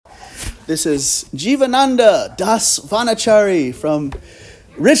This is Jivananda Das Vanachari from,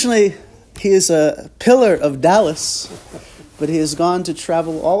 originally he is a pillar of Dallas, but he has gone to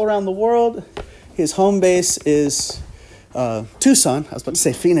travel all around the world. His home base is Tucson. I was about to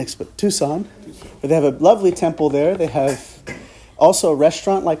say Phoenix, but Tucson. But they have a lovely temple there. They have also a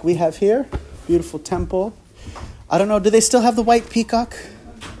restaurant like we have here. Beautiful temple. I don't know, do they still have the white peacock?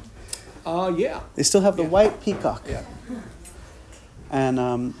 Yeah. They still have the white peacock. Yeah.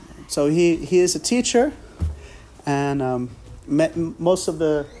 And so he is a teacher, and met most of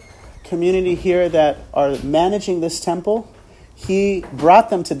the community here that are managing this temple, he brought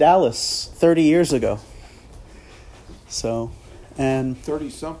them to Dallas 30 years ago. So, and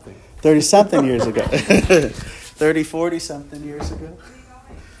 30-something. 30-something years ago. 30, 40-something years ago.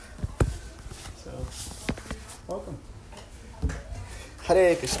 So, welcome.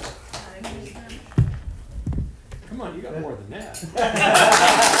 Hare Krishna. Come on, you got more than that.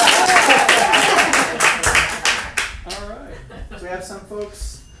 All right. So we have some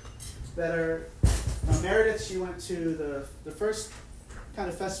folks that are, Meredith, she went to the first kind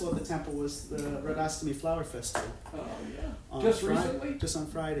of festival at the temple was the Radhastami Flower Festival. Oh, yeah. Just recently? Just on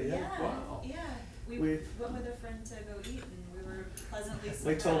Friday, yeah. Wow. Yeah. We went with a friend to go eat, and we were pleasantly surprised.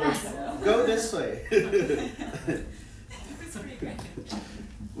 We told her, go this way. It was pretty great.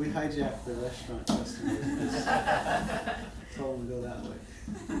 We hijacked the restaurant customers. Told them to go that way.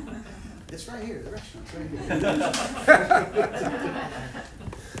 It's right here. The restaurant's right here.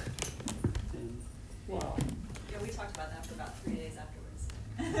 Wow. Yeah, we talked about that for about 3 days afterwards.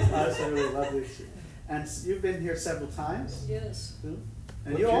 That's really lovely. And you've been here several times. Yes.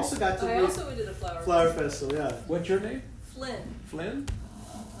 And you also got to I also went to the Flower Festival, yeah. What's your name? Flynn. Flynn?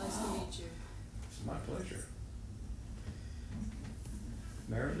 Nice to meet you. It's my pleasure.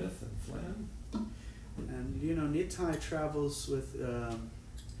 Meredith and Flynn. And Nitai travels with Darshan.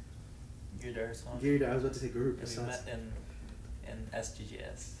 Girda. I was about to say Guru We Prasad. met in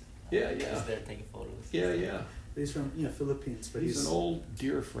SGGS. Yeah. He's there taking photos. Yeah. He's from Philippines, but He's an old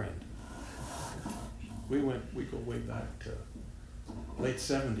dear friend. We go way back to late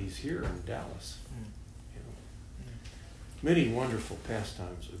 70s here in Dallas. Many wonderful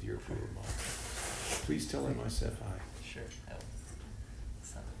pastimes with your Guru Maharaj. Please tell him I said hi. Sure. I will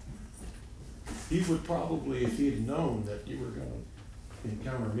send it. He would probably, if he had known that you were going to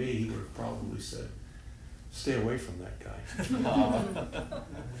encounter me, he would have probably said, stay away from that guy.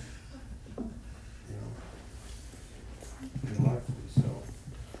 Likely so.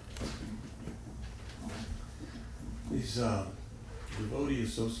 These devotee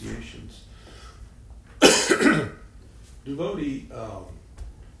associations, devotee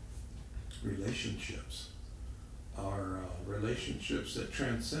relationships are relationships that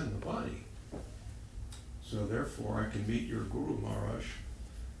transcend the body. So therefore I can meet your Guru Maharaj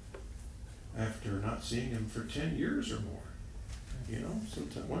after not seeing him for 10 years or more.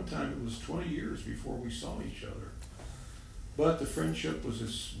 One time it was 20 years before we saw each other. But the friendship was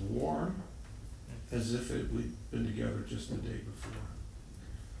as warm as if we'd been together just the day before.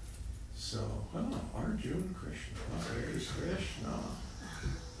 So, Arjuna Krishna, Hare Krishna.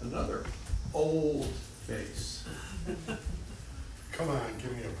 Another old face. Come on,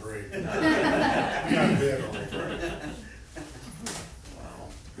 give me a break. I'm not dead already. Wow.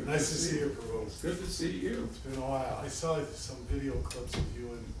 Nice to see you, Prabhu. It's good to see you. It's been a while. I saw some video clips of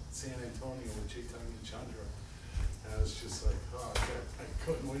you in San Antonio with Chaitanya Chandra. And I was just like, I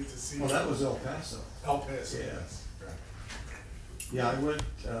couldn't wait to see you. Well, that was El Paso. El Paso, Yeah. yes. Right. Yeah, I went,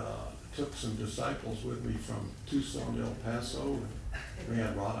 took some disciples with me from Tucson to El Paso, and we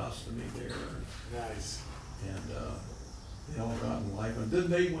had Radhastami there. Nice. And they all got enlivened. Then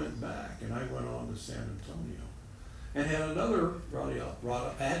they went back, and I went on to San Antonio. And had another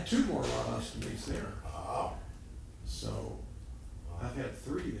I had 2 more Radhastamis there. Wow. So I've had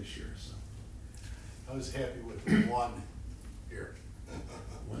 3 this year. So I was happy with one here.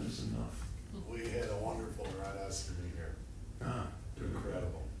 one is enough. We had a wonderful Radhastami here.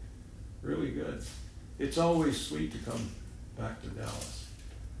 Incredible. Really good. It's always sweet to come back to Dallas.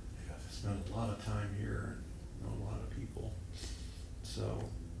 Yeah. Spent a lot of time here and know a lot of people. So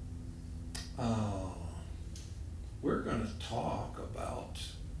we're going to talk about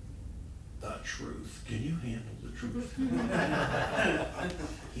the truth. Can you handle the truth?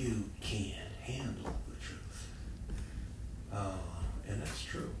 You can't handle the truth. And that's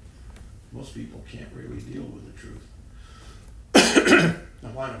true. Most people can't really deal with the truth. Now,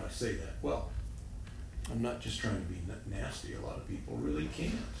 why do I say that? Well, I'm not just trying to be nasty. A lot of people really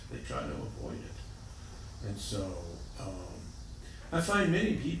can't. They try to avoid it. And so I find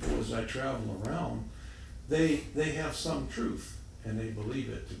many people as I travel around, they have some truth and they believe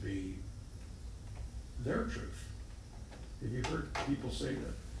it to be their truth. Have you heard people say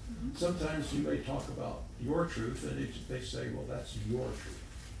that? Sometimes you may talk about your truth and they say, well, that's your truth.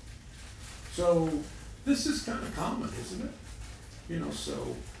 So this is kind of common, isn't it?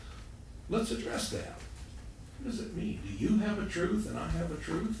 So let's address that. What does it mean? Do you have a truth and I have a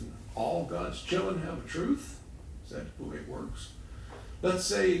truth and all God's children have a truth? Is that the way it works? Let's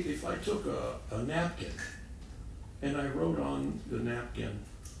say if I took a napkin and I wrote on the napkin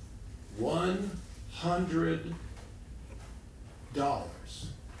 $100,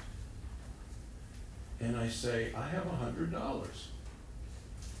 and I say, I have $100.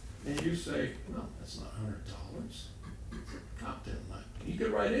 And you say, no, that's not $100. Cocktail napkin. You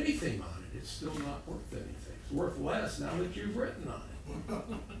could write anything on it. It's still not worth anything. It's worth less now that you've written on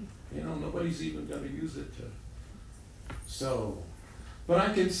it. Nobody's even going to use it to. So, but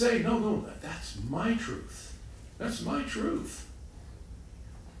I can say, no, that's my truth. That's my truth.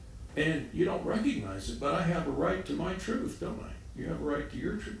 And you don't recognize it, but I have a right to my truth, don't I? You have a right to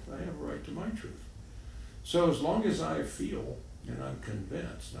your truth. I have a right to my truth. So as long as I feel, and I'm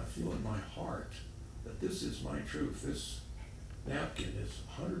convinced, and I feel in my heart that this is my truth, this napkin is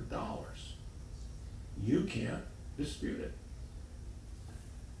 $100, you can't dispute it.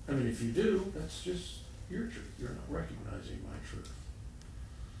 I mean, if you do, that's just your truth. You're not recognizing my truth.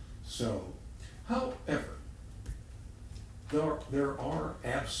 So, however, there are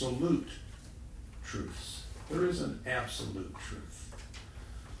absolute truths. There is an absolute truth.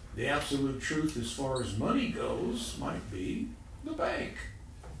 The absolute truth as far as money goes might be the bank.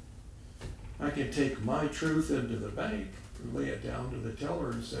 I can take my truth into the bank and lay it down to the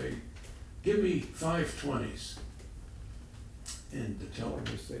teller and say, give me 5 20s. And the teller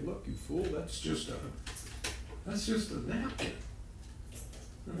will say, look, you fool, that's just a napkin.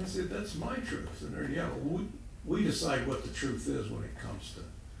 And I said, that's my truth. And there, we decide what the truth is when it comes to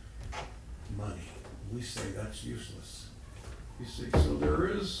money. We say that's useless. You see, so there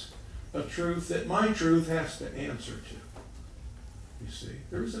is a truth that my truth has to answer to. You see,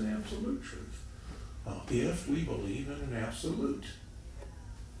 there's an absolute truth. If we believe in an absolute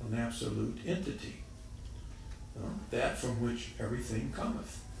entity, that from which everything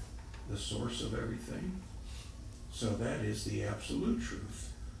cometh, the source of everything. So that is the absolute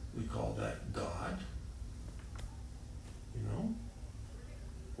truth. We call that God.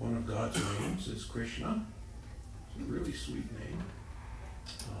 One of God's names is Krishna. It's a really sweet name.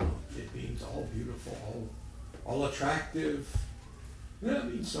 It means all beautiful, all attractive. It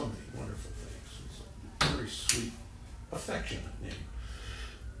means so many wonderful things. It's a very sweet, affectionate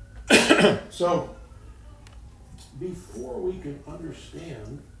name. So, before we can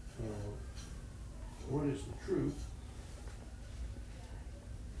understand what is the truth,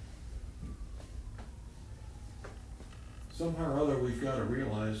 somehow or other we've got to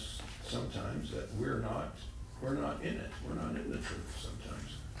realize sometimes that we're not in it. We're not in the truth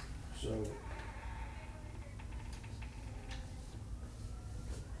sometimes. So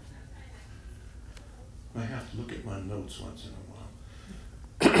I have to look at my notes once in a while.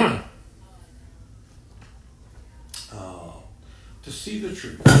 To see the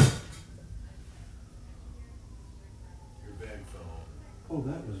truth. Your bag fell over. Oh,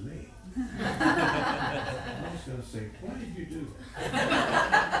 that was me. I was going to say, why did you do that?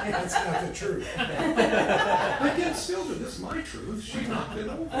 That's not the truth. I can still do this. My truth. She knocked it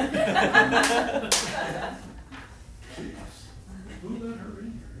over. Jeez. Who let her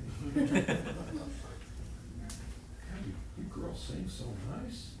in here? God, you girls sing so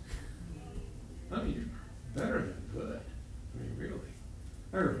nice. I mean, you're better than good. I mean, really.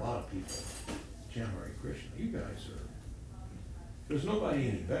 I heard a lot of people chant Hare Krishna. You guys are, there's nobody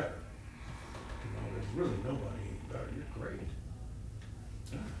any better. There's really nobody any better. You're great.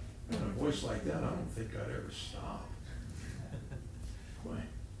 With a voice like that, I don't think I'd ever stop. Boy.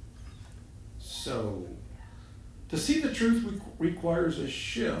 So, to see the truth requires a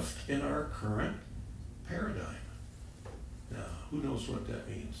shift in our current paradigm. Now, who knows what that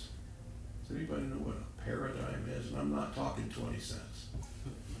means? Does anybody know what a paradigm is? And I'm not talking 20 cents.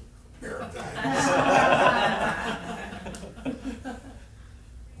 Paradigm.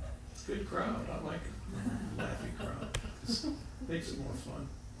 It's a good crowd. I like it. Laughing crowd. Makes it more fun.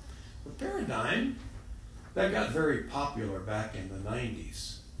 The paradigm, that got very popular back in the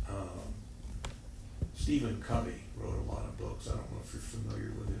 90s. Stephen Covey wrote a lot of books. I don't know if you're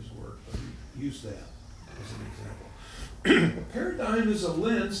familiar with his work, but he used that as an example. A paradigm is a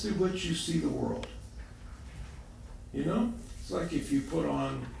lens through which you see the world. It's like if you put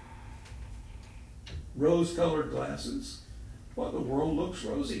on rose-colored glasses, well, the world looks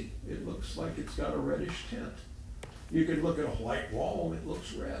rosy. It looks like it's got a reddish tint. You could look at a white wall and it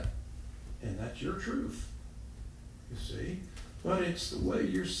looks red. And that's your truth, you see. But it's the way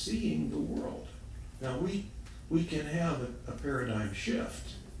you're seeing the world. Now, we can have a paradigm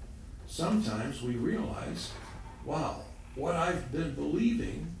shift. Sometimes we realize, wow, what I've been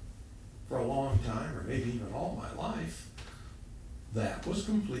believing for a long time, or maybe even all my life, that was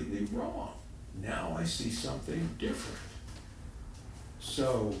completely wrong. Now I see something different.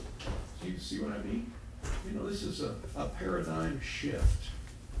 So, you see what I mean? You know, this is a paradigm shift.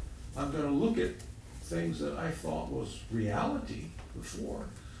 I'm going to look at things that I thought was reality before,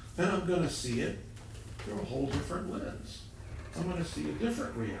 and I'm going to see it through a whole different lens. I'm going to see a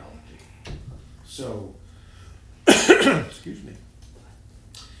different reality. So, excuse me,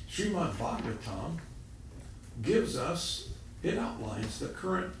 Srimad Bhagavatam gives us, it outlines the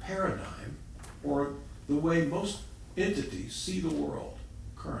current paradigm, or the way most entities see the world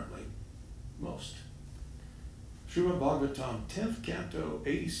currently. Most. Srimad Bhagavatam, 10th canto,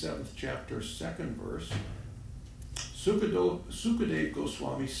 87th chapter, 2nd verse, Sukadeva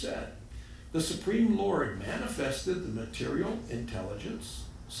Goswami said, the Supreme Lord manifested the material intelligence,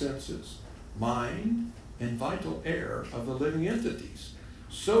 senses, mind, and vital air of the living entities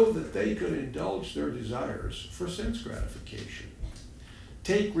so that they could indulge their desires for sense gratification,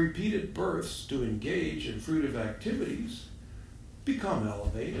 take repeated births to engage in fruitive activities, become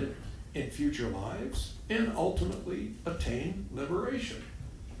elevated in future lives, and ultimately attain liberation.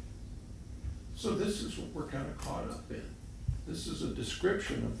 So this is what we're kind of caught up in. This is a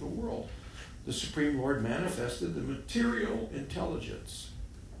description of the world. The Supreme Lord manifested the material intelligence.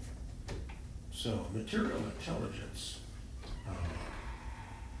 So, material intelligence,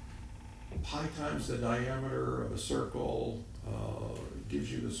 pi times the diameter of a circle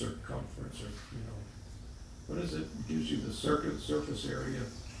gives you the circumference, or, you know, what is it? Gives you the surface area.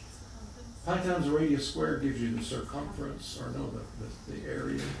 Pi times the radius squared gives you the circumference, or no, the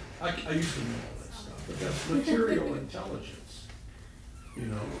area. I used to know all that stuff, but that's material intelligence. You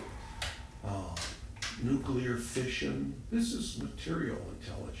know, nuclear fission. This is material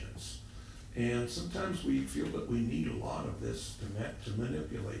intelligence. And sometimes we feel that we need a lot of this to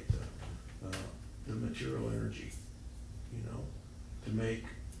manipulate the material energy, you know, to make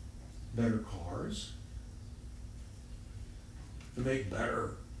better cars, to make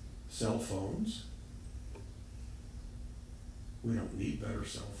better cell phones. We don't need better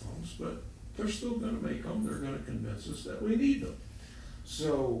cell phones, but they're still going to make them. They're going to convince us that we need them.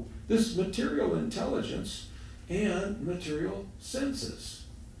 So this material intelligence and material senses,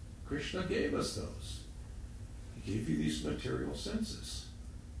 Krishna gave us those. He gave you these material senses.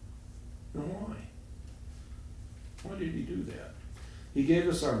 Now why? Why did he do that? He gave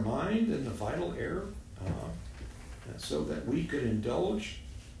us our mind and the vital air so that we could indulge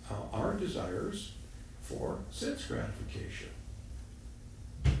our desires for sense gratification.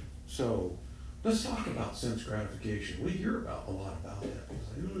 So let's talk about sense gratification. We hear about a lot about that. It's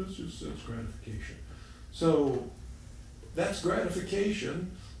like, oh, it's just sense gratification. So that's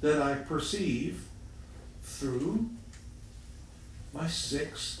gratification that I perceive through my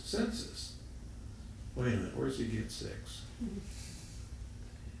 6 senses. Wait a minute, where's he get 6?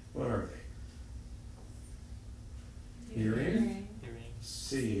 What are they? Hearing,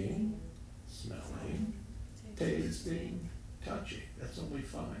 seeing, smelling, tasting, touching. That's only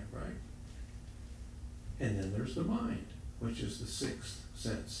 5, right? And then there's the mind, which is the 6th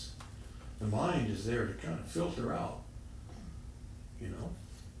sense. The mind is there to kind of filter out, you know.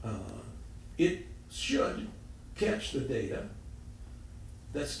 It should catch the data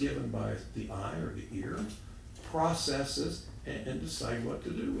that's given by the eye or the ear, process it, and decide what to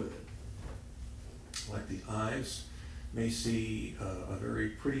do with it. Like the eyes may see a very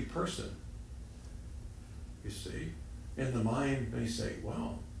pretty person, you see, and the mind may say,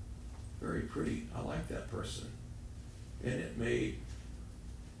 wow, very pretty, I like that person. And it may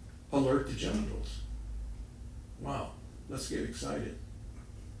alert the genitals. Wow, let's get excited.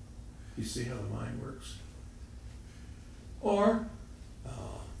 You see how the mind works? Or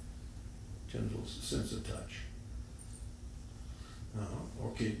genitals, sense of touch.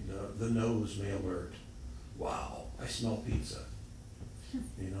 Okay, the nose may alert. Wow, I smell pizza.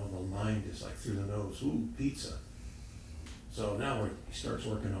 You know, the mind is like through the nose, ooh, pizza. So now he starts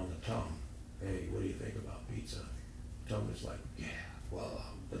working on the tongue. Hey, what do you think about pizza? Tongue is like, yeah, well,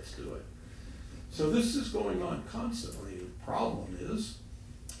 let's do it. So this is going on constantly. The problem is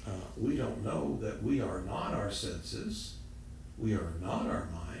we don't know that we are not our senses. We are not our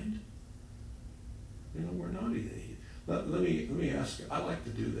mind. You know, we're not either. Let me ask you, I like to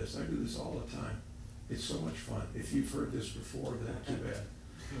do this. I do this all the time. It's so much fun. If you've heard this before, then too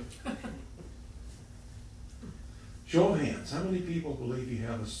bad. Show of hands. How many people believe you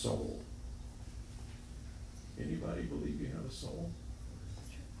have a soul? Anybody believe you have a soul?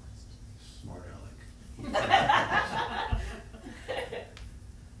 Smart aleck.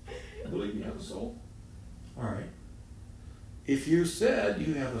 Believe you have a soul? All right. If you said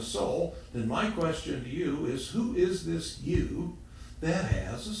you have a soul, then my question to you is, who is this you that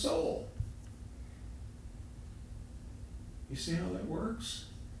has a soul? You see how that works?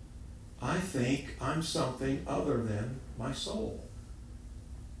 I think I'm something other than my soul.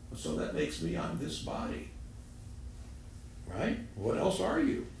 So that makes me, I'm this body. Right? What else are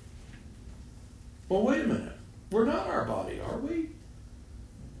you? Well, wait a minute. We're not our body, are we?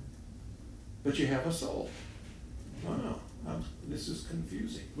 But you have a soul. Oh, this is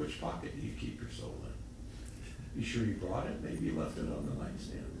confusing. Which pocket do you keep your soul in? You sure you brought it? Maybe you left it on the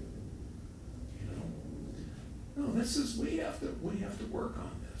nightstand. You know? No, we have to work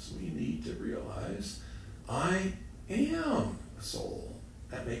on this. We need to realize I am a soul.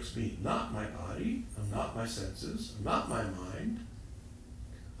 That makes me not my body. I'm not my senses. I'm not my mind.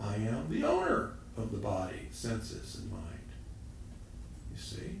 I am the owner of the body, senses, and mind. You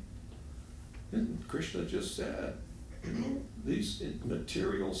see? And Krishna just said, these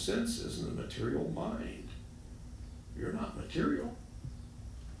material senses and the material mind. You're not material.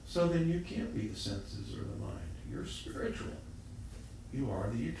 So then you can't be the senses or the mind. You're spiritual. You are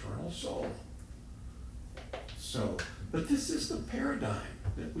the eternal soul. So, but this is the paradigm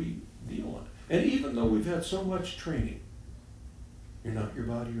that we deal with. And even though we've had so much training, you're not your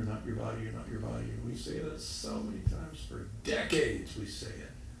body, you're not your body, you're not your body. And we say that so many times for decades we say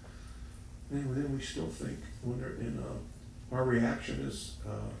it. And then we still think, when they're in our reaction is,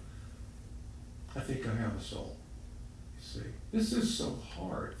 I think I have a soul. You see, this is so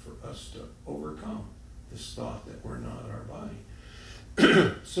hard for us to overcome, this thought that we're not our body.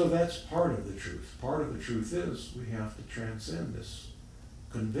 So that's part of the truth. Part of the truth is we have to transcend this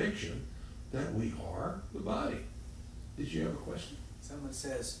conviction that we are the body. Did you have a question? Someone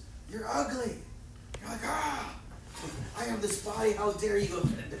says, "You're ugly." You're like, "Ah, I have this body. How dare you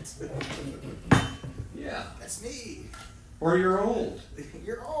offend it?" Yeah. That's me. Or you're old.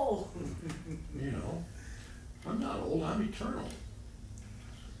 You're old. You know, I'm not old. I'm eternal.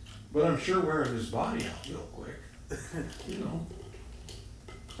 But I'm sure wearing this body out real quick. You know,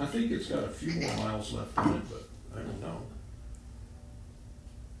 I think it's got a few more miles left on it, but I don't know.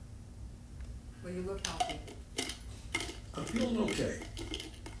 Well, you look healthy. I'm feeling okay.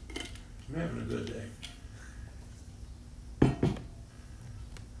 I'm having a good day.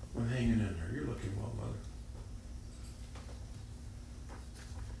 I'm hanging in there. You're looking well, Mother.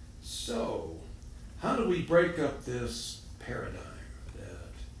 So, how do we break up this paradigm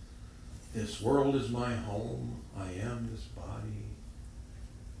that this world is my home, I am this body,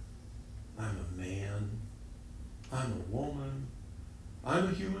 I'm a man, I'm a woman, I'm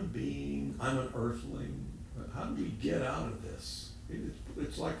a human being, I'm an earthling? How do we get out of this?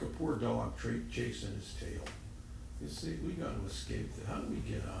 It's like a poor dog chasing his tail. You see, we got to escape that. How do we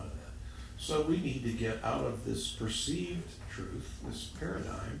get out of that? So we need to get out of this perceived truth, this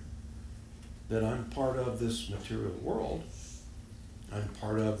paradigm, that I'm part of this material world, I'm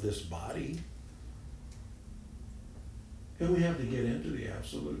part of this body, and we have to get into the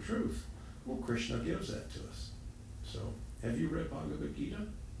absolute truth. Well, Krishna gives that to us. So, have you read Bhagavad Gita?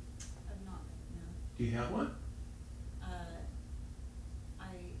 I've not, no. Do you have one? I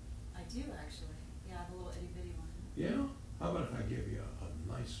do actually. Yeah, I have a little itty bitty one. Yeah? How about if I give you a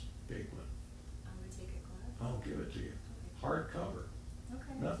nice big one? I would take it glad. I'll give it to you. Hardcover.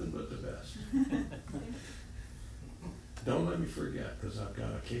 Okay. Nothing but the best. Don't let me forget, because I've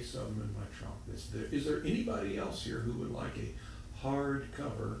got a case of them in my trunk. Is there anybody else here who would like a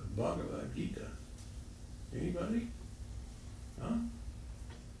hardcover Bhagavad Gita? Anybody? Huh?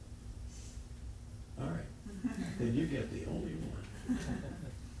 All right. Then you get the only one.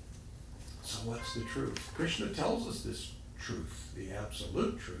 So what's the truth? Krishna tells us this truth, the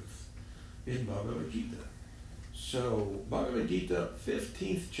absolute truth, in Bhagavad Gita. So Bhagavad Gita,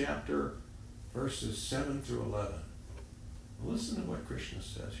 15th chapter, verses 7 through 11. Listen to what Krishna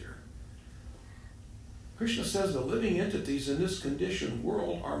says here. Krishna says, the living entities in this conditioned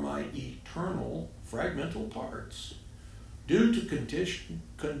world are my eternal fragmental parts. Due to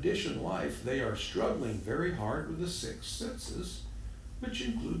conditioned life, they are struggling very hard with the 6 senses, which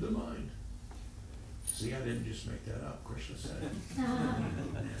include the mind. See, I didn't just make that up. Krishna said it.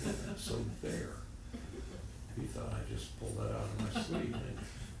 So there. You thought I just pulled that out of my sleeve.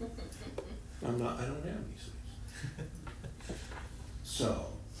 I don't have any sleeves.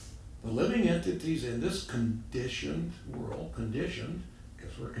 So, the living entities in this conditioned world, conditioned,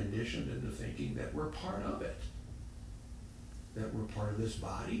 because we're conditioned into thinking that we're part of it. That we're part of this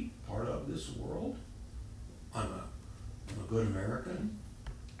body, part of this world. I'm a good American,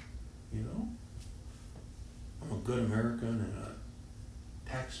 you know? I'm a good American and a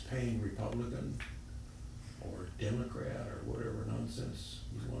tax-paying Republican or Democrat or whatever nonsense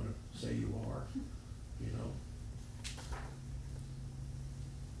you want to say you are, you know?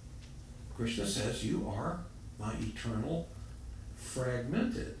 Krishna says you are my eternal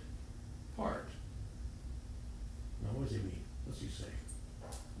fragmented part. Now what does he mean? What's he saying?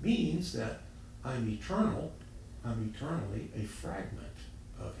 Means that I'm eternal, I'm eternally a fragment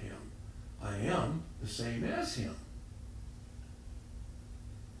of him. I am the same as him.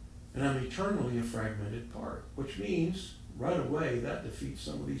 And I'm eternally a fragmented part, which means right away that defeats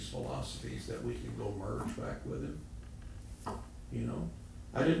some of these philosophies that we can go merge back with him. You know?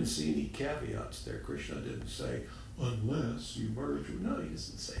 I didn't see any caveats there. Krishna didn't say, unless you merge. No, he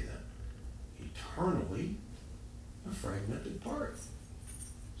doesn't say that. Eternally a fragmented part.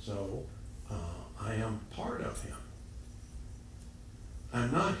 So, I am part of him.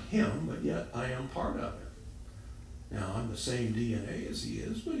 I'm not him, but yet I am part of him. Now, I'm the same DNA as he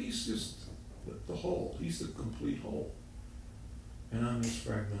is, but he's just the whole. He's the complete whole. And I'm his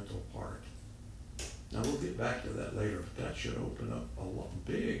fragmental part. Now, we'll get back to that later, but that should open up a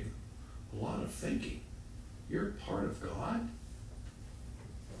lot of thinking. You're part of God?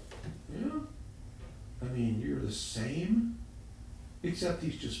 Yeah. I mean, you're the same, except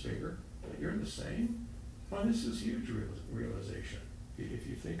he's just bigger, but you're the same. Well, this is huge realization, if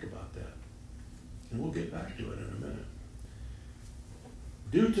you think about that. And we'll get back to it in a minute.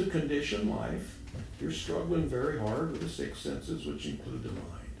 Due to conditioned life, you're struggling very hard with the six senses, which include the mind.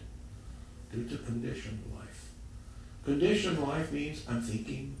 Due to conditioned life. Conditioned life means I'm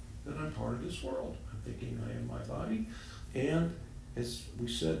thinking that I'm part of this world. I'm thinking I am my body. And as we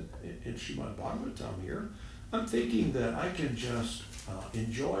said in Srimad Bhagavatam here, I'm thinking that I can just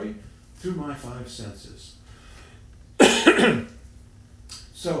enjoy through my five senses.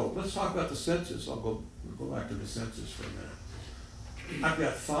 So let's talk about the senses. We'll go back to the senses for a minute. I've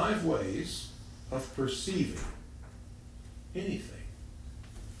got 5 ways of perceiving anything.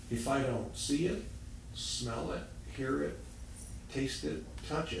 If I don't see it, smell it, hear it, taste it,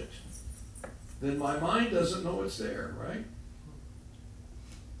 touch it, then my mind doesn't know it's there, right?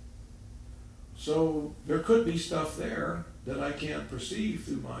 So there could be stuff there that I can't perceive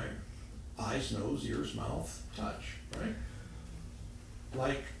through my eyes, nose, ears, mouth, touch, right?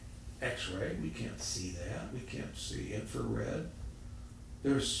 Like X-ray, we can't see that. We can't see infrared.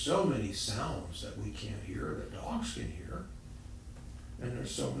 There's so many sounds that we can't hear that dogs can hear. And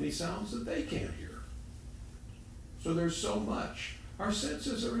there's so many sounds that they can't hear. So there's so much. Our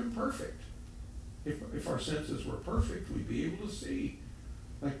senses are imperfect. If our senses were perfect, we'd be able to see.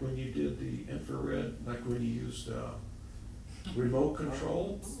 Like when you did the infrared, like when you used remote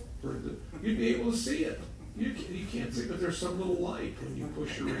control, you'd be able to see it. You can't see, but there's some little light when you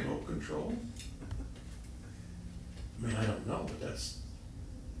push your remote control. I mean, I don't know, but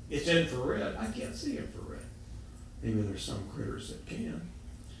it's infrared. I can't see infrared. Maybe there's some critters that can.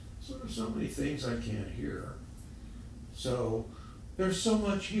 So there's so many things I can't hear. So there's so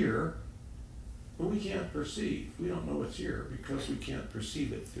much here, but we can't perceive. We don't know it's here because we can't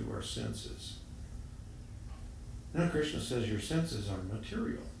perceive it through our senses. Now Krishna says your senses are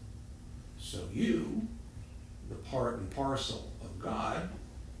material. So you, the part and parcel of God,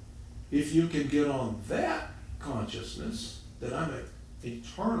 if you can get on that consciousness that I'm an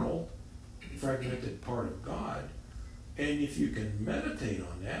eternal, fragmented part of God, and if you can meditate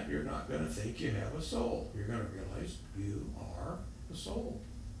on that, you're not going to think you have a soul. You're going to realize you are a soul.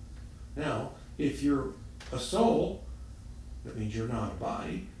 Now, if you're a soul, that means you're not a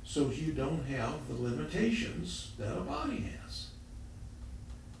body, so you don't have the limitations that a body has,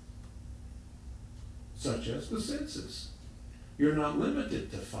 such as the senses. You're not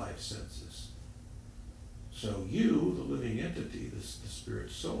limited to 5 senses. So you, the living entity, the spirit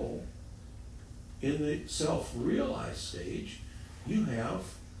soul, in the self-realized stage, you have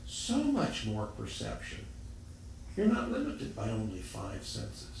so much more perception. You're not limited by only 5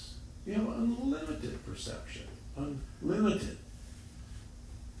 senses. You have unlimited perception. Unlimited.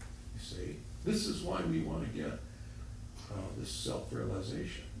 You see, this is why we want to get this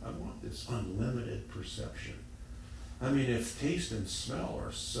self-realization. I want this unlimited perception. I mean, if taste and smell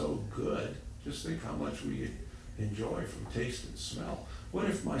are so good, just think how much we enjoy from taste and smell. What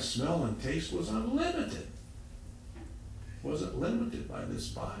if my smell and taste was unlimited? Wasn't limited by this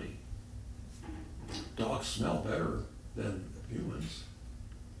body. Dogs smell better than humans.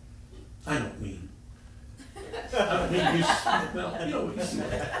 I don't mean you smell, you know what you see.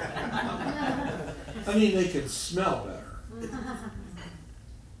 I mean, they can smell better.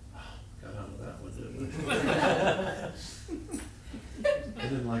 Got out of that one, didn't we?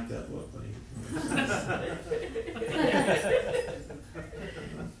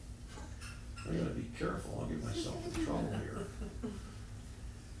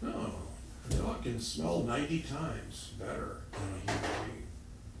 smell 90 times better than a human being.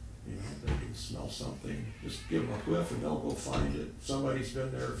 You know, they can smell something, just give them a whiff and they'll go find it. Somebody's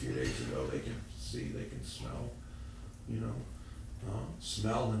been there a few days ago, they can see, they can smell, you know.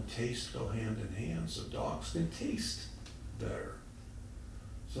 Smell and taste go hand in hand, so dogs can taste better.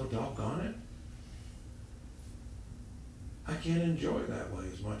 So doggone it, I can't enjoy that way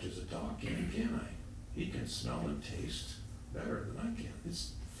as much as a dog can I? He can smell and taste better than I can.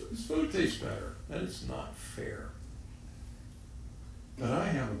 His food tastes better, and it's not fair. But I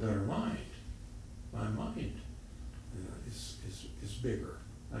have a better mind. My mind is bigger.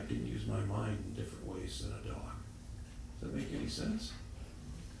 I can use my mind in different ways than a dog. Does that make any sense?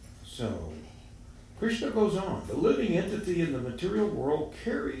 So, Krishna goes on. The living entity in the material world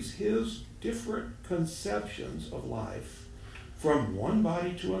carries his different conceptions of life from one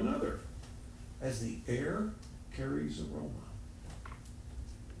body to another, as the air carries aroma.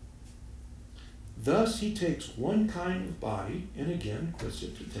 Thus he takes one kind of body and again quits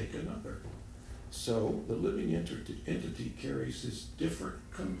it to take another. So the living entity carries his different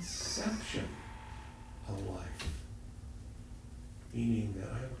conception of life. Meaning that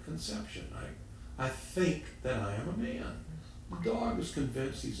I have a conception. I think that I am a man. The dog is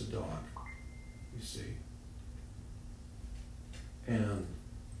convinced he's a dog, you see. And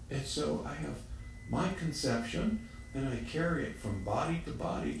so I have my conception, and I carry it from body to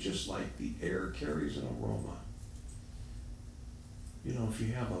body, just like the air carries an aroma. You know, if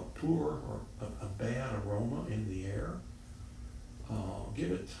you have a poor or a bad aroma in the air,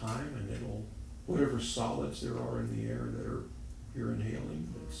 give it time and it'll, whatever solids there are in the air that you're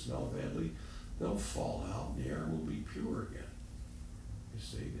inhaling that smell badly, they'll fall out and the air will be pure again. You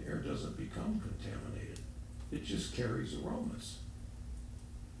see, the air doesn't become contaminated. It just carries aromas.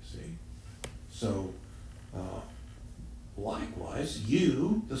 You see? So, likewise,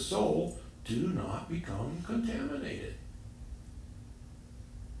 you, the soul, do not become contaminated.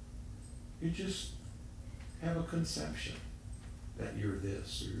 You just have a conception that you're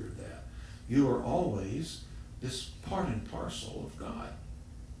this or you're that. You are always this part and parcel of God.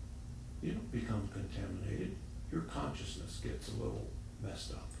 You don't become contaminated. Your consciousness gets a little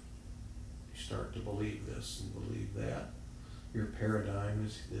messed up. You start to believe this and believe that. Your paradigm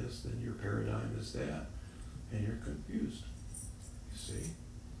is this, then your paradigm is that, and you're confused, you see.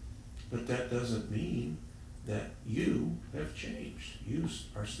 But that doesn't mean that you have changed. You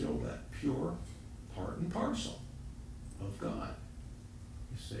are still that pure part and parcel of God,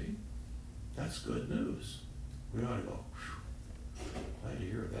 you see. That's good news. We ought to go, glad to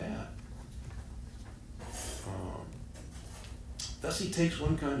hear that. Thus he takes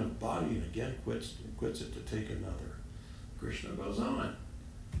one kind of body and again quits it to take another. Krishna goes on.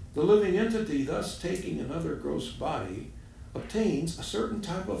 The living entity, thus taking another gross body, obtains a certain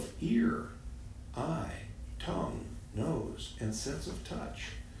type of ear, eye, tongue, nose, and sense of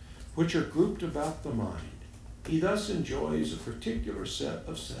touch, which are grouped about the mind. He thus enjoys a particular set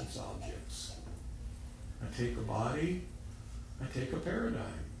of sense objects. I take a body, I take a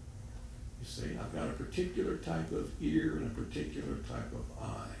paradigm. You see, I've got a particular type of ear and a particular type of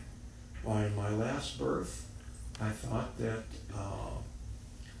eye. Why, in my last birth, I thought that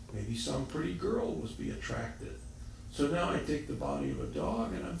maybe some pretty girl was be attracted. So now I take the body of a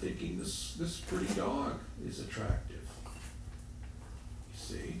dog and I'm thinking this pretty dog is attractive. You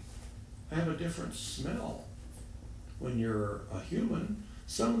see, I have a different smell. When you're a human,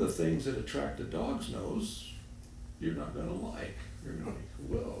 some of the things that attract a dog's nose, you're not going to like. You're going to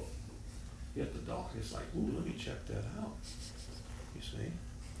be, whoa. Yet the dog is like, ooh, let me check that out. You see?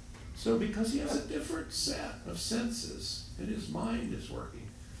 So because he has a different set of senses and his mind is working,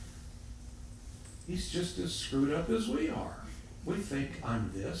 he's just as screwed up as we are. We think I'm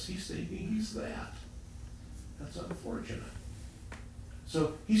this, he's thinking he's that. That's unfortunate.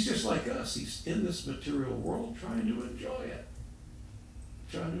 So he's just like us. He's in this material world trying to enjoy it,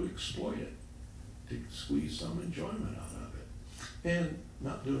 trying to exploit it, to squeeze some enjoyment out of it, and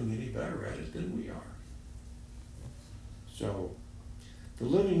not doing any better at it than we are. So the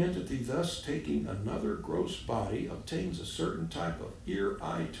living entity, thus taking another gross body, obtains a certain type of ear,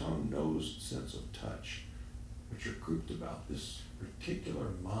 eye, tongue, nose, sense of touch, which are grouped about this particular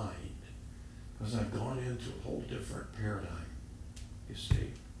mind, because I've gone into a whole different paradigm, you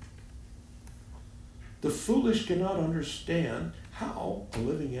see. The foolish cannot understand how a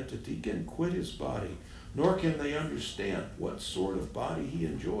living entity can quit his body, nor can they understand what sort of body he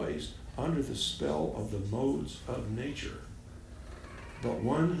enjoys under the spell of the modes of nature. But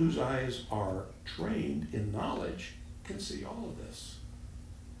one whose eyes are trained in knowledge can see all of this.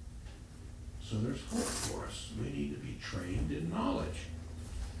 So there's hope for us. We need to be trained in knowledge.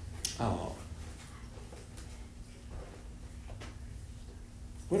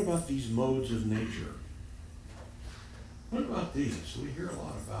 What about these modes of nature? What about these? We hear a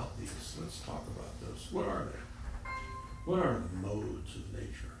lot about these. Let's talk about those. What are they? What are the modes of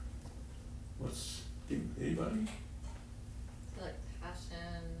nature? Anybody? Like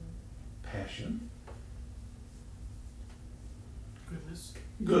passion. Passion. Goodness.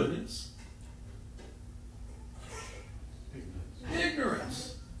 Goodness.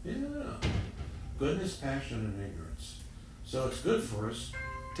 Ignorance. Ignorance. Yeah. Goodness, passion, and ignorance. So it's good for us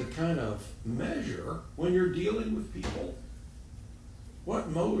to kind of measure when you're dealing with people. What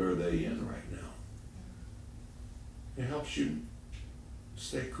mode are they in right now? It helps you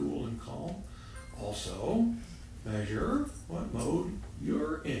stay cool and calm. Also, measure what mode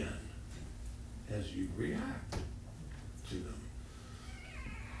you're in as you react to them.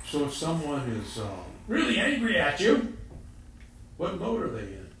 So if someone is really angry at you, what mode are they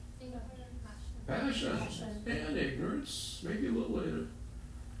in? Passion and ignorance, maybe a little later.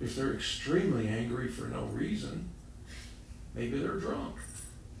 If they're extremely angry for no reason, maybe they're drunk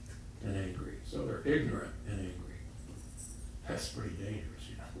and angry. So they're ignorant and angry. That's pretty dangerous,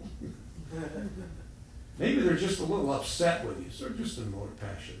 you know. Maybe they're just a little upset with you, so they're just in a mode of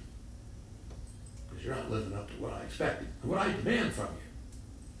passion. Because you're not living up to what I expected, what I demand from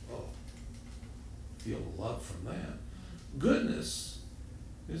you. Oh, feel the love from that. Goodness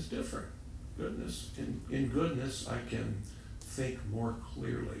is different. Goodness, in goodness, I can think more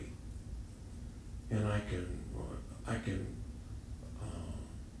clearly, and I can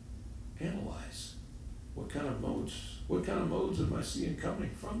analyze what kind of modes am I seeing coming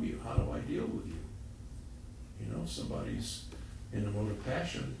from you? How do I deal with you? You know, somebody's in a mode of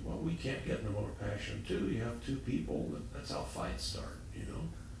passion. Well, we can't get in a mode of passion too. You have two people. That's how fights start. You know,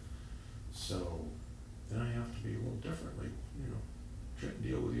 so then I have to be a little differently. You know.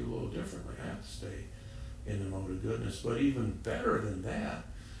 Deal with you a little differently. I have to stay in the mode of goodness. But even better than that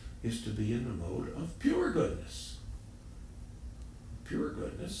is to be in the mode of pure goodness. Pure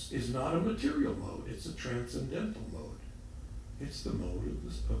goodness is not a material mode. It's a transcendental mode. It's the mode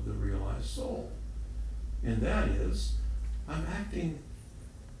of the realized soul. And that is, I'm acting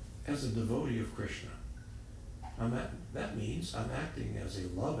as a devotee of Krishna. That means I'm acting as a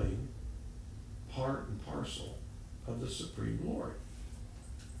loving part and parcel of the Supreme Lord.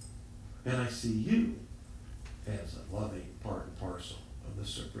 And I see you as a loving part and parcel of the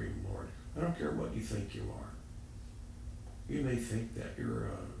Supreme Lord. I don't care what you think you are. You may think that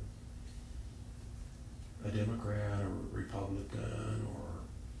you're a Democrat or a Republican, or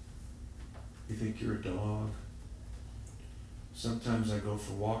you think you're a dog. Sometimes I go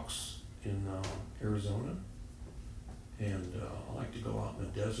for walks in Arizona, and I like to go out in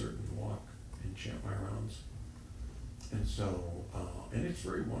the desert and walk and chant my rounds. And so, and it's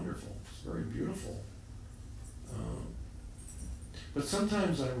very wonderful. It's very beautiful. But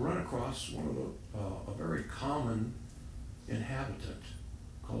sometimes I run across one of a very common inhabitant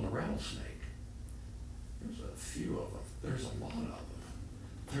called a rattlesnake. There's a few of them. There's a lot of them.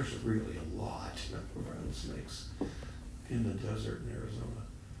 There's really a lot of rattlesnakes in the desert in Arizona.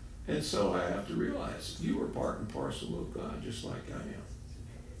 And so I have to realize you are part and parcel of God, just like I am.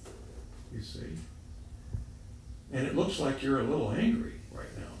 You see? And it looks like you're a little angry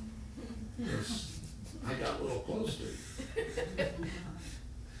right now, because I got a little close to you.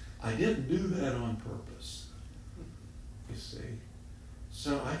 I didn't do that on purpose, you see.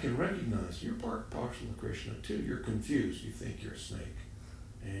 So I can recognize you're part and parcel of Krishna too. You're confused. You think you're a snake,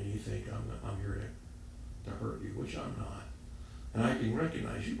 and you think I'm here to hurt you, which I'm not. And I can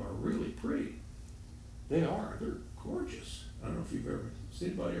recognize you are really pretty. They are. They're gorgeous. I don't know if has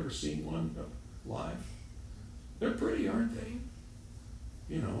anybody ever seen one live? They're pretty, aren't they?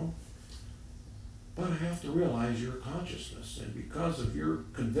 You know. But I have to realize your consciousness, and because of your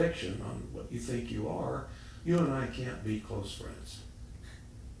conviction on what you think you are, you and I can't be close friends.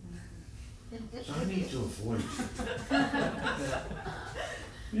 So I need to avoid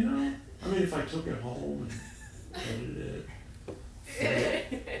you. You know? I mean, if I took it home and edited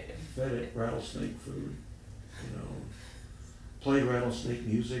it, fed it rattlesnake food, you know, played rattlesnake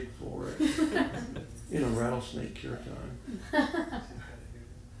music for it, you know, rattlesnake cure time.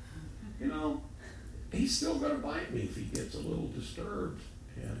 You know, he's still going to bite me if he gets a little disturbed,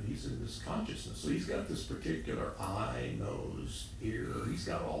 and he's in this consciousness. So he's got this particular eye, nose, ear, he's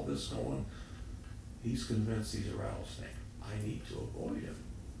got all this going. He's convinced he's a rattlesnake. I need to avoid him,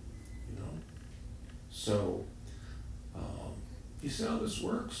 you know. So, you see how this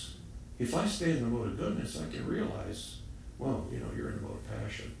works? If I stay in the mode of goodness, I can realize, well, you know, you're in the mode of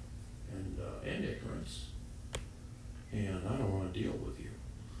passion and ignorance, and I don't want to deal with you.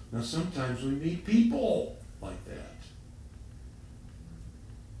 Now, sometimes we meet people like that.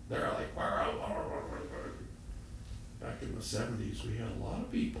 the 70s, we had a lot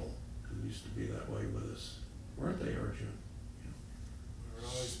of people who used to be that way with us. Weren't they, Arjun? We're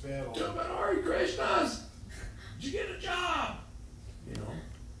always battling. Too bad, Hare Krishnas! Did you get a job? You know,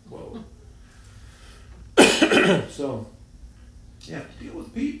 whoa. So, you have to deal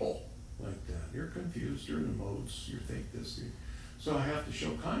with people like that. You're confused, you're in the modes, you think this. So I have to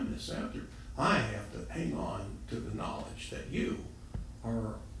show kindness after. I have to hang on to the knowledge that you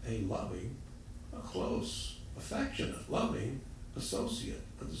are a loving, a close, affectionate, loving associate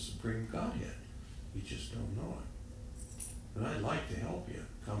of the Supreme Godhead. You just don't know it. And I'd like to help you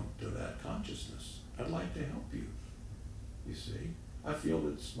come to that consciousness. I'd like to help you. You see? I feel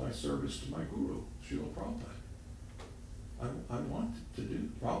it's my service to my guru, Srila Prabhupada. I want to do,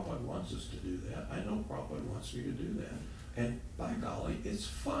 Prabhupada wants us to do that. I know Prabhupada wants me to do that. And by golly, it's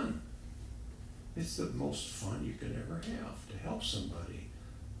fun. It's the most fun you can ever have to help somebody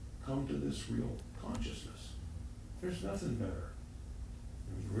come to this real consciousness. There's nothing better.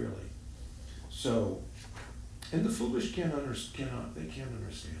 I mean, really. So, and the foolish can't understand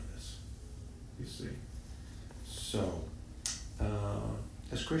this. You see? So,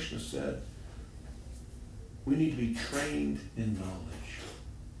 as Krishna said, we need to be trained in knowledge.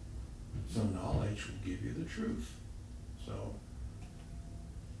 So knowledge will give you the truth. So,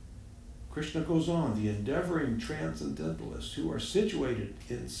 Krishna goes on, the endeavoring transcendentalists who are situated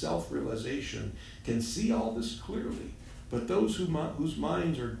in self-realization can see all this clearly, but those whose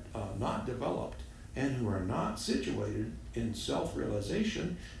minds are not developed and who are not situated in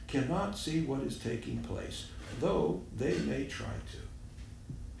self-realization cannot see what is taking place, though they may try to.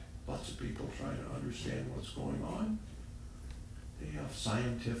 Lots of people trying to understand what's going on. They have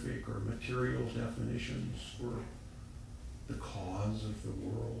scientific or material definitions for the cause of the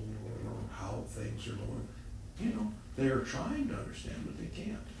world or how things are going. You know, they are trying to understand, but they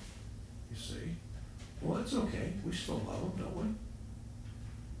can't. You see? Well, it's okay. We still love them, don't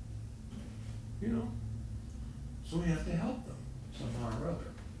we? You know? So we have to help them somehow or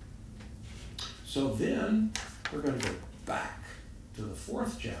other. So then we're going to go back to the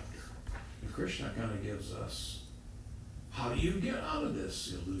 4th chapter. And Krishna kind of gives us, how do you get out of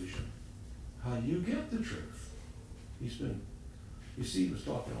this illusion? How do you get the truth? He was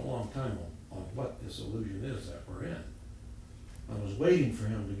talking a long time on what this illusion is that we're in. I was waiting for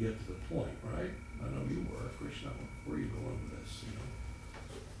him to get to the point, right? I know you were, Krishna. Where are you going with this? You know.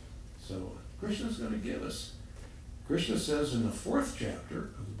 So Krishna's going to give us. Krishna says in the 4th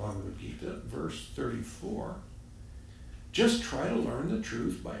chapter of the Bhagavad Gita, verse 34, just try to learn the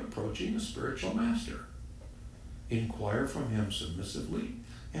truth by approaching the spiritual master. Inquire from him submissively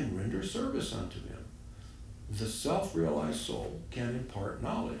and render service unto him. The self-realized soul can impart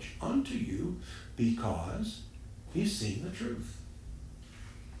knowledge unto you because he's seen the truth.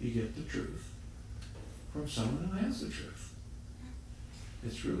 You get the truth from someone who has the truth.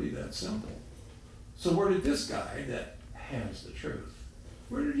 It's really that simple. So where did this guy that has the truth,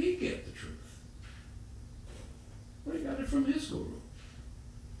 where did he get the truth? Well, he got it from his guru,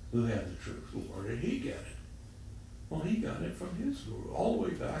 who had the truth. Well, where did he get it? Well, he got it from his guru, all the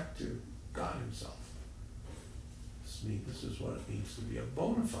way back to God himself. This is what it means to be a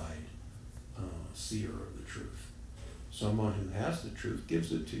bona fide seer of the truth. Someone who has the truth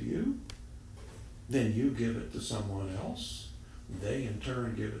gives it to you, then you give it to someone else. They in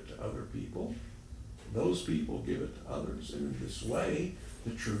turn give it to other people. Those people give it to others, and in this way,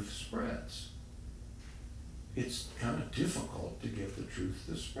 the truth spreads. It's kind of difficult to get the truth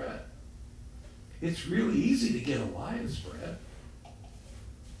to spread. It's really easy to get a lie to spread.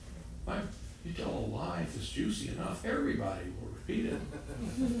 You tell a lie, if it's juicy enough, everybody will repeat it.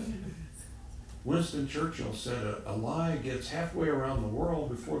 Winston Churchill said a lie gets halfway around the world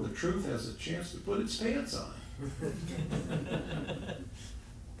before the truth has a chance to put its pants on.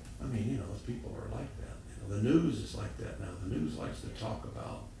 I mean, you know, people are like that. You know, the news is like that now. The news likes to talk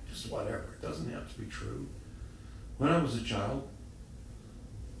about just whatever. It doesn't have to be true. When I was a child,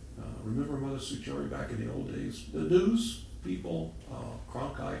 remember Mother Suchori back in the old days? The news people,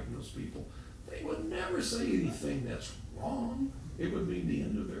 Cronkite and those people, they would never say anything that's wrong. It would mean the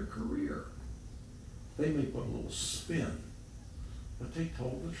end of their career. They may put a little spin, but they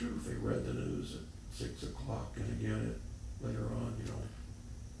told the truth. They read the news at 6 o'clock and again at later on, you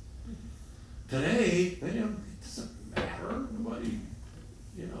know. Today, it doesn't matter. Nobody,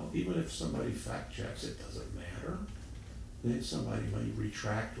 you know, even if somebody fact checks, it doesn't matter. Then somebody may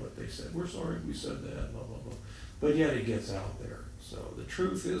retract what they said. We're sorry we said that, blah, blah, blah. But yet it gets out there. So the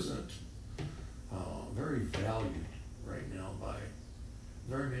truth isn't very valued right now by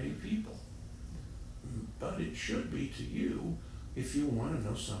very many people. But it should be to you if you want to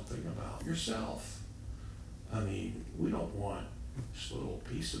know something about yourself. I mean, we don't want just a little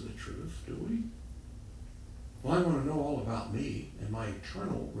piece of the truth, do we? Well, I want to know all about me and my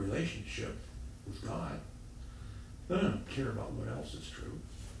eternal relationship with God. But I don't care about what else is true.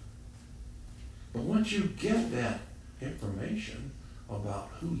 But once you get that information about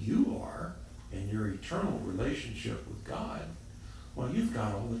who you are and your eternal relationship with God, well, you've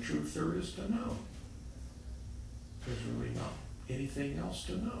got all the truth there is to know. There's really not anything else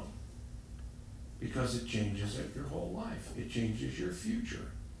to know. Because it changes your whole life. It changes your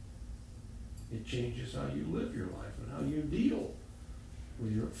future. It changes how you live your life and how you deal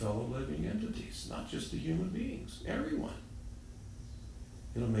with your fellow living entities, not just the human beings, everyone.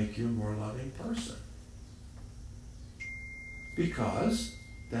 It'll make you a more loving person. Because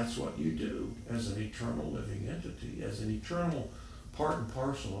that's what you do as an eternal living entity, as an eternal part and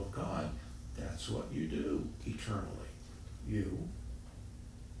parcel of God. That's what you do eternally. You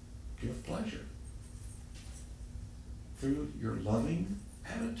give pleasure through your loving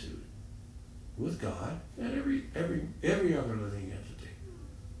attitude with God and every other living entity.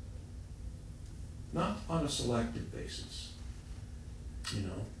 Not on a selective basis. You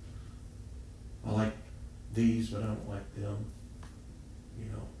know, I like these, but I don't like them. You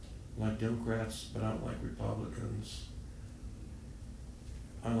know, I like Democrats, but I don't like Republicans.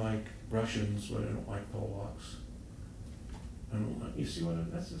 I like Russians, but I don't like Polacks. I don't like, you see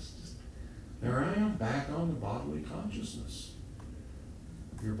what that's just there I am, back on the bodily consciousness.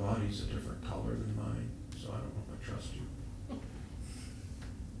 Your body's a different color than mine, so I don't know if I trust you.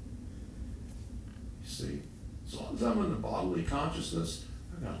 You see, as long as I'm in the bodily consciousness,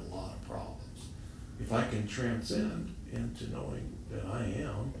 I've got a lot of problems. If I can transcend into knowing that I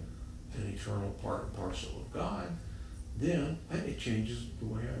am an eternal part and parcel of God, then it changes the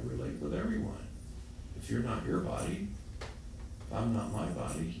way I relate with everyone. If you're not your body, if I'm not my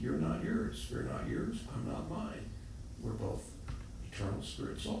body, you're not yours. If you're not yours, I'm not mine. We're both eternal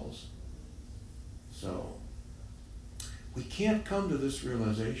spirit souls. So, we can't come to this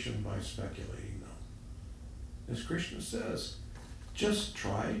realization by speculating, though. As Krishna says, just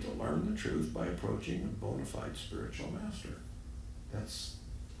try to learn the truth by approaching a bona fide spiritual master. That's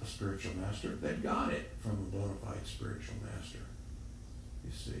a spiritual master that got it from a bona fide spiritual master.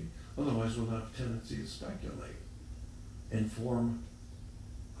 You see? Otherwise, we'll have a tendency to speculate and form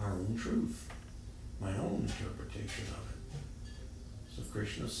our own truth, my own interpretation of it. So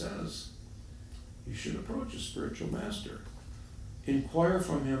Krishna says, you should approach a spiritual master. Inquire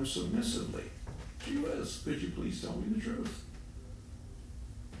from him submissively. Gee whiz, could you please tell me the truth?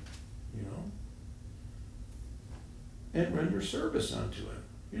 You know? And render service unto him.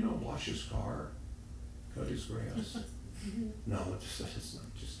 You know, wash his car, cut his grass. No, it's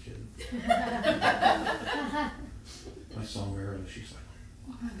not, just kidding. I saw Marilyn, she's like,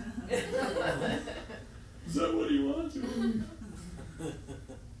 is that what he wants?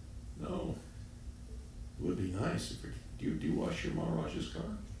 No. It would be nice if do you wash your mom wash his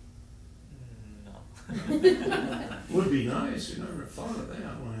car? No. Would be nice. You never thought of that.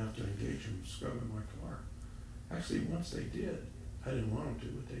 I don't have to engage him scrubbing my car. Actually, once they did. I didn't want them to,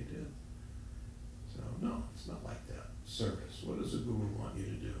 but they did. So, no, it's not like that. Service. What does the Guru want you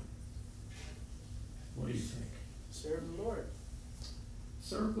to do? What do you think? Serve the Lord.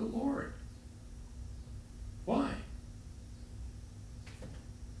 Serve the Lord. Why?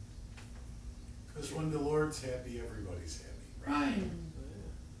 Because when the Lord's happy, everybody's happy. Right.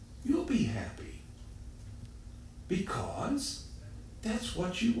 You'll be happy. Because that's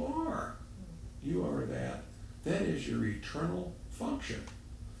what you are. You are that. That is your eternal function.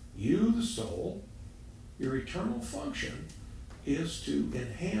 You, the soul, your eternal function is to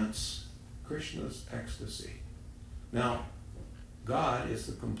enhance Krishna's ecstasy. Now, God is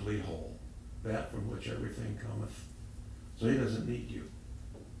the complete whole, that from which everything cometh. So he doesn't need you.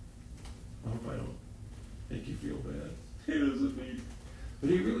 I hope I don't make you feel bad. He doesn't need you.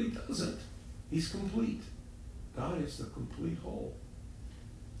 But he really doesn't. He's complete. God is the complete whole.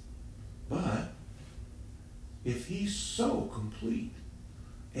 But if he's so complete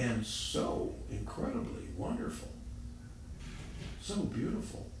and so incredibly wonderful, so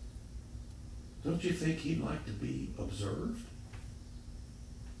beautiful, don't you think he'd like to be observed?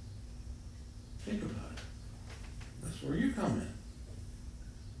 Think about it. That's where you come in.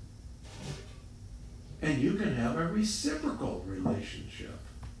 And you can have a reciprocal relationship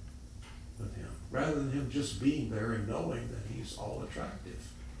with him, rather than him just being there and knowing that he's all attractive.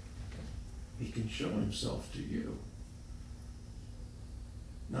 He can show himself to you.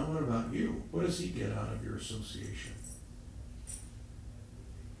 Now what about you? What does he get out of your association?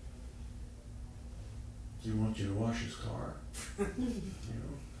 Does he want you to wash his car? You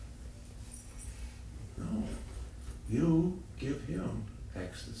know? No. you give him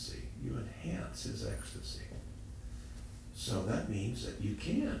ecstasy. You enhance his ecstasy. So that means that you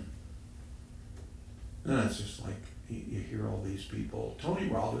can. And that's just like you hear all these people, Tony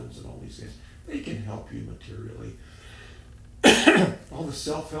Robbins and all these guys, they can help you materially. All the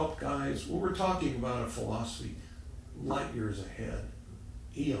self-help guys, well, we're talking about a philosophy light years ahead,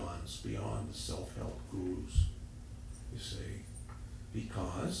 eons beyond the self-help gurus, you see,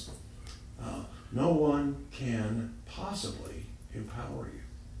 because no one can possibly empower you.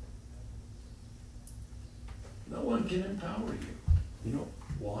 No one can empower you. You know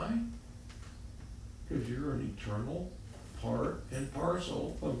why? Because you're an eternal part and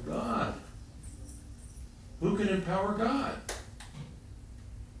parcel of God. Who can empower God?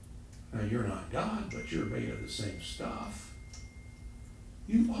 Now, you're not God, but you're made of the same stuff.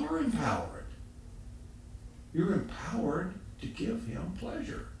 You are empowered. You're empowered to give him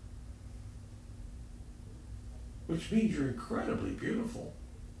pleasure. Which means you're incredibly beautiful.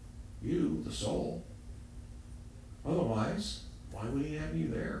 You, the soul. Otherwise, why would he have you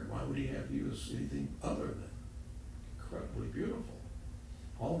there? Why would he have you as anything other than incredibly beautiful?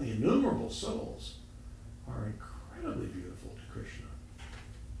 All the innumerable souls are incredibly beautiful to Krishna.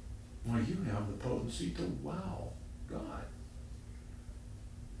 Why, you have the potency to wow God.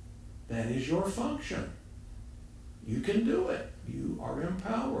 That is your function. You can do it. You are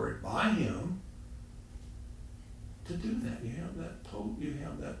empowered by him to do that. You have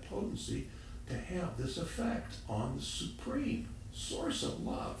that potency to have this effect on the supreme source of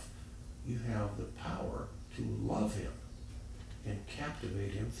love. You have the power to love him and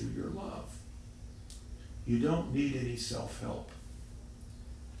captivate him through your love. You don't need any self-help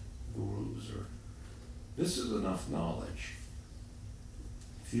gurus or this is enough knowledge.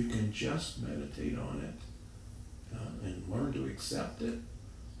 If you can just meditate on it and learn to accept it,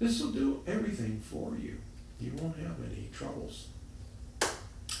 this will do everything for you. You won't have any troubles.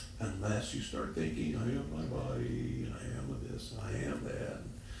 Unless you start thinking, I am my body, and I am this, and I am that,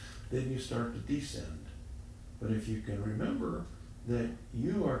 then you start to descend. But if you can remember that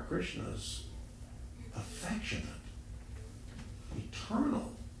you are Krishna's affectionate,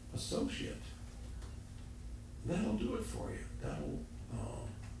 eternal associate, that'll do it for you. That'll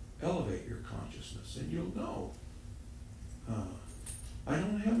elevate your consciousness, and you'll know, I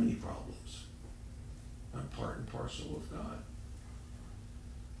don't have any problems. I'm part and parcel of God.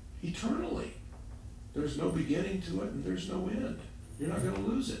 Eternally. There's no beginning to it and there's no end. You're not going to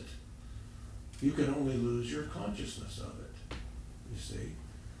lose it. You can only lose your consciousness of it, you see.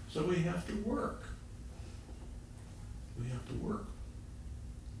 So we have to work. We have to work.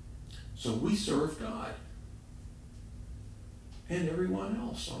 So we serve God. And everyone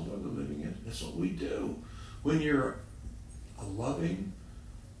else, all other living entities. That's what we do. When you're a loving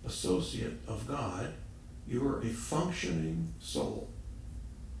associate of God, you're a functioning soul.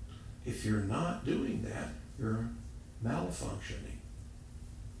 If you're not doing that, you're malfunctioning.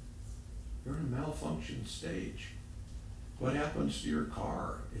 You're in a malfunction stage. What happens to your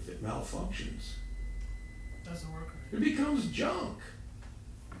car if it malfunctions? Doesn't work It right. becomes junk.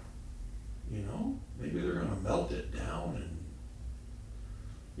 You know, maybe they're going to melt it down and,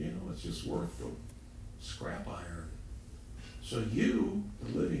 you know, it's just worth the scrap iron. So you,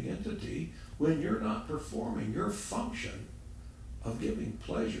 the living entity, when you're not performing your function of giving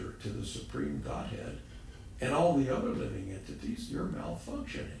pleasure to the Supreme Godhead and all the other living entities, you're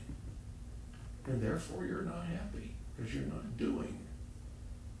malfunctioning. And therefore you're not happy because you're not doing.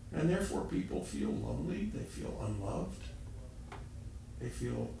 And therefore people feel lonely, they feel unloved, they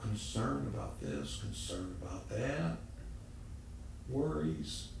feel concerned about this, concerned about that,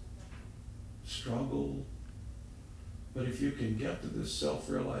 worries, struggle. But if you can get to this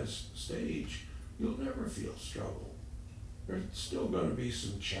self-realized stage, you'll never feel struggle. There's still going to be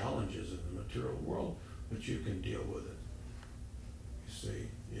some challenges in the material world, but you can deal with it. You see,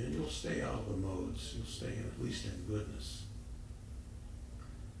 and you'll stay out of the modes. You'll stay in, at least in goodness.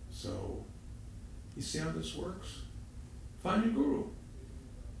 So, you see how this works? Find a guru.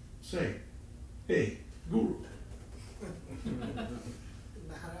 Say, hey, guru,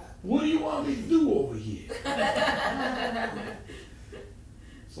 what do you want me to do over here?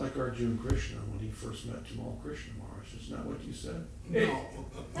 It's like Arjuna Krishna when he first met Jamal Krishna Maharaj. Isn't that what you said? Hey.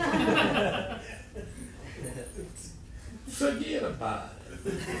 Forget about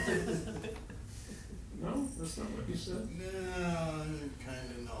it. No, that's not what you said. No, kind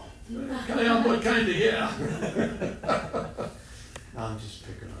of no. Kind of, yeah. No, I'm just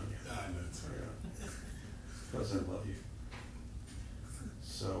picking on you. I know it's all right. Because I love you.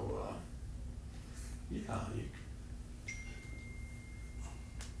 So, yeah,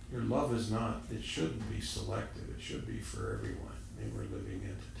 Your love is not, it shouldn't be selective. It should be for everyone, every living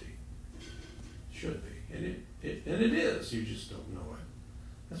entity. It should be. And it is. You just don't know it.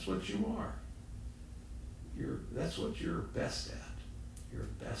 That's what you are. That's what you're best at. You're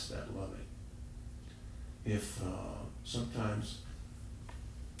best at loving. If sometimes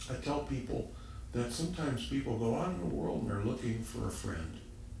I tell people that sometimes people go out in the world and they're looking for a friend.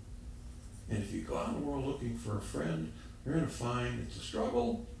 And if you go out in the world looking for a friend, you're going to find it's a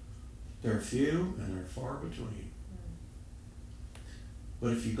struggle. There are few and they're far between.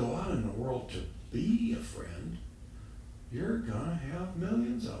 But if you go out in the world to be a friend, you're going to have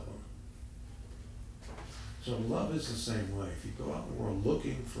millions of them. So love is the same way. If you go out in the world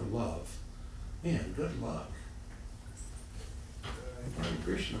looking for love, man, good luck. Hare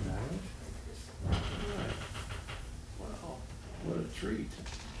Krishna, Maharaj. Wow, what a treat.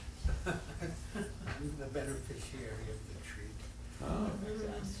 I'm the beneficiary of the treat. Oh.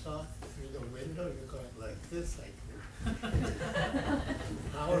 I saw through the window, you're going like this, like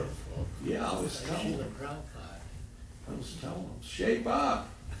powerful. Yeah, I was Like telling Srila them. Prabhupada. I was telling them, shape up.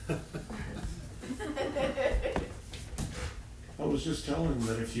 I was just telling them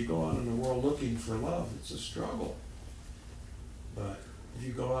that if you go out in the world looking for love, it's a struggle. But if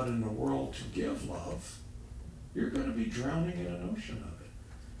you go out in the world to give love, you're going to be drowning in an ocean of it.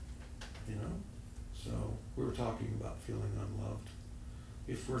 You know? So we were talking about feeling unloved.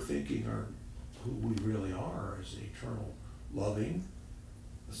 If we're thinking who we really are as an eternal, loving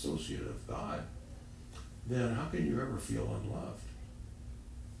associate of God, then how can you ever feel unloved?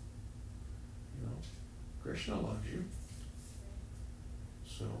 You know, Krishna loves you.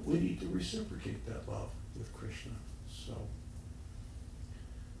 So we need to reciprocate that love with Krishna. So,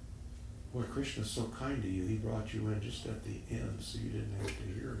 boy, Krishna's so kind to you, he brought you in just at the end so you didn't have to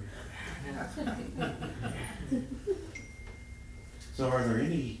hear me. So are there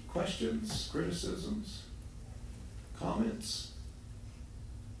any questions, criticisms, comments?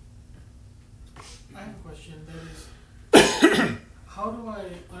 I have a question. That is, how do I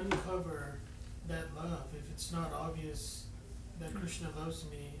uncover that love if it's not obvious that Krishna loves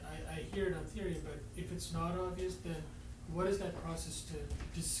me? I hear it on theory, but if it's not obvious, then what is that process to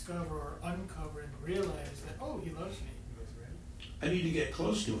discover or uncover and realize that, oh, he loves me? I need to get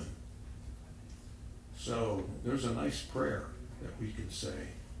close to him. So there's a nice prayer that we can say.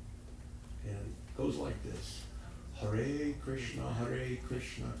 And it goes like this. Hare Krishna,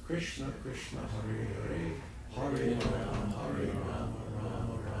 Krishna Krishna, Hare Hare, Hare Rama,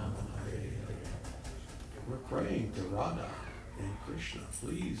 Rama Rama, Hare Hare. We're praying to Radha and Krishna,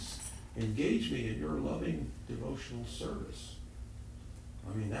 please engage me in your loving devotional service.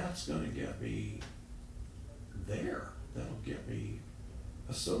 I mean, that's going to get me there. That'll get me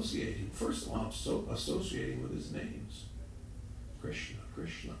associating. First of all, I'm so associating with his names. Krishna,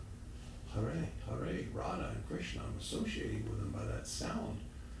 Krishna, Hare, Hare, Radha and Krishna. I'm associating with them by that sound.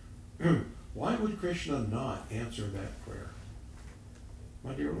 Why would Krishna not answer that prayer?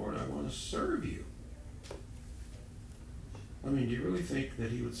 My dear Lord, I want to serve you. I mean, do you really think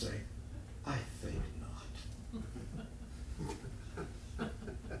that he would say, I think not?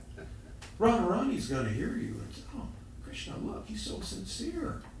 Radharani's going to hear you and say, oh, Krishna, look, he's so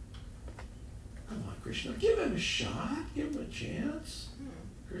sincere. Come on, Krishna, give him a shot, give him a chance.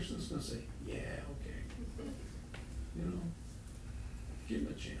 Krishna's going to say, yeah, okay. You know, give him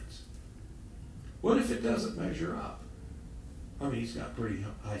a chance. What if it doesn't measure up? I mean, he's got pretty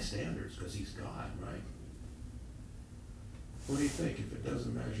high standards because he's God, right? What do you think if it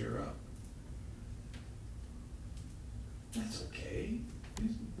doesn't measure up? That's okay.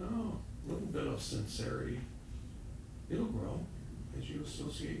 No, a little bit of sincerity. It'll grow as you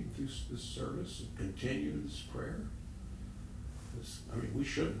associate through this service and continue this prayer. I mean, we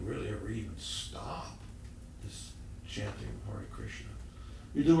shouldn't really ever even stop this chanting of Hare Krishna.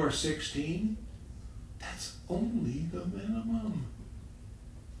 We do our 16. That's only the minimum.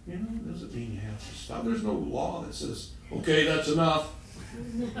 You know, it doesn't mean you have to stop. There's no law that says, okay, that's enough.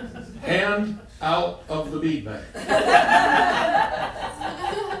 Hand out of the bead bag.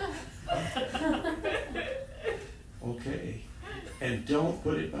 Okay. And don't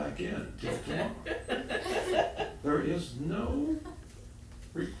put it back in till tomorrow. There is no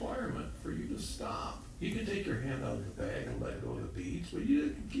requirement for you to stop. You can take your hand out of the bag and let go of the beads, but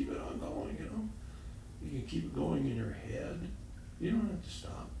you can keep it on going, you know. You can keep it going in your head. You don't have to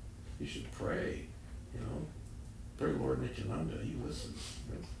stop. You should pray, you know. Pray Lord Nityananda, he listens.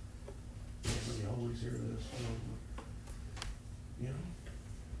 You always hear this, you know.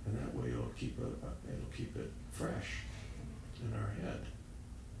 And that way it'll keep it fresh in our head.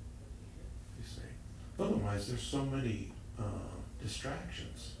 You see. Otherwise, there's so many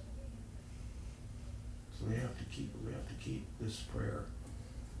distractions. So we have to keep this prayer.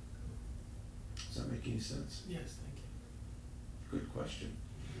 Does that make any sense? Yes, thank you. Good question.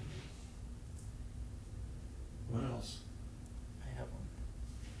 What else? I have one.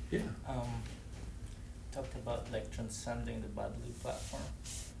 Yeah. Talked about like transcending the bodily platform,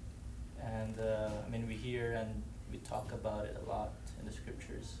 and I mean we hear and we talk about it a lot in the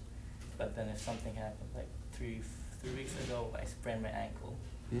scriptures, but then if something happened like three weeks ago, I sprained my ankle,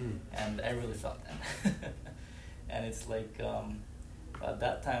 and I really felt that, and it's like at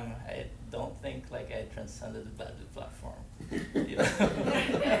that time I don't think like I transcended the bodily platform, you know,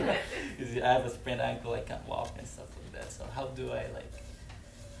 because I have a sprained ankle, I can't walk and stuff like that. So how do I like?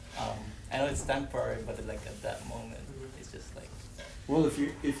 I know it's temporary, but like at that moment, it's just like. Well,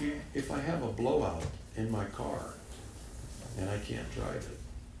 if I have a blowout in my car and I can't drive it,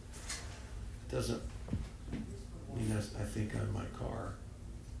 it doesn't mean I think on my car.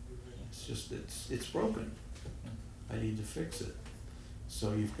 It's just it's broken. I need to fix it.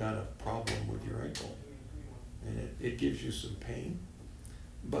 So you've got a problem with your ankle, and it gives you some pain,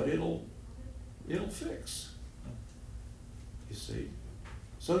 but it'll fix. You see.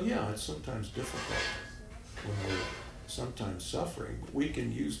 So yeah, it's sometimes difficult when we're sometimes suffering, but we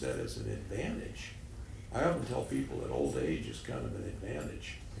can use that as an advantage. I often tell people that old age is kind of an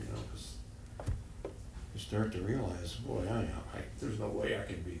advantage, you know, because you start to realize, boy, there's no way I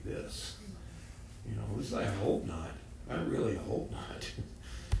can be this. You know, at least I hope not. I really hope not.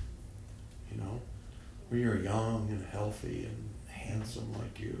 You know, when you're young and healthy and handsome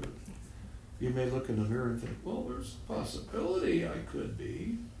like you may look in the mirror and think, well, there's a possibility I could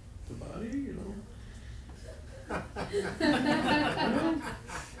be the body, you know.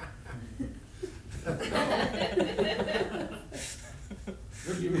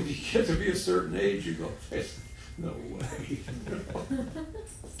 When you get to be a certain age, you go, no way.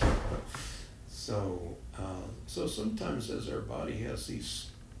 So sometimes as our body has these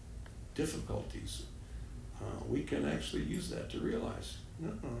difficulties, we can actually use that to realize,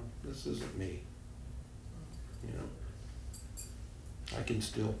 this isn't me. You know,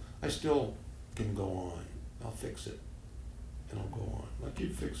 I still can go on. I'll fix it, and I'll go on. Like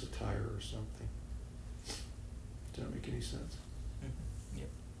you'd fix a tire or something. Does that make any sense? Mm-hmm. Yep.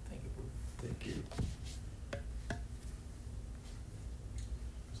 Thank you, Prabhu. Thank you.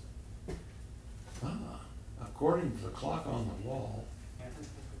 According to the clock on the wall,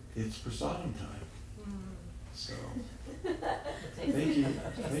 it's prasadam time. So,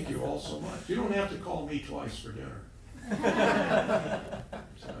 thank you all so much. You don't have to call me twice for dinner.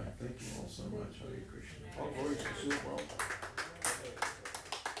 So, thank you all so much. Hare Krishna. All glory to Sri Prabhu.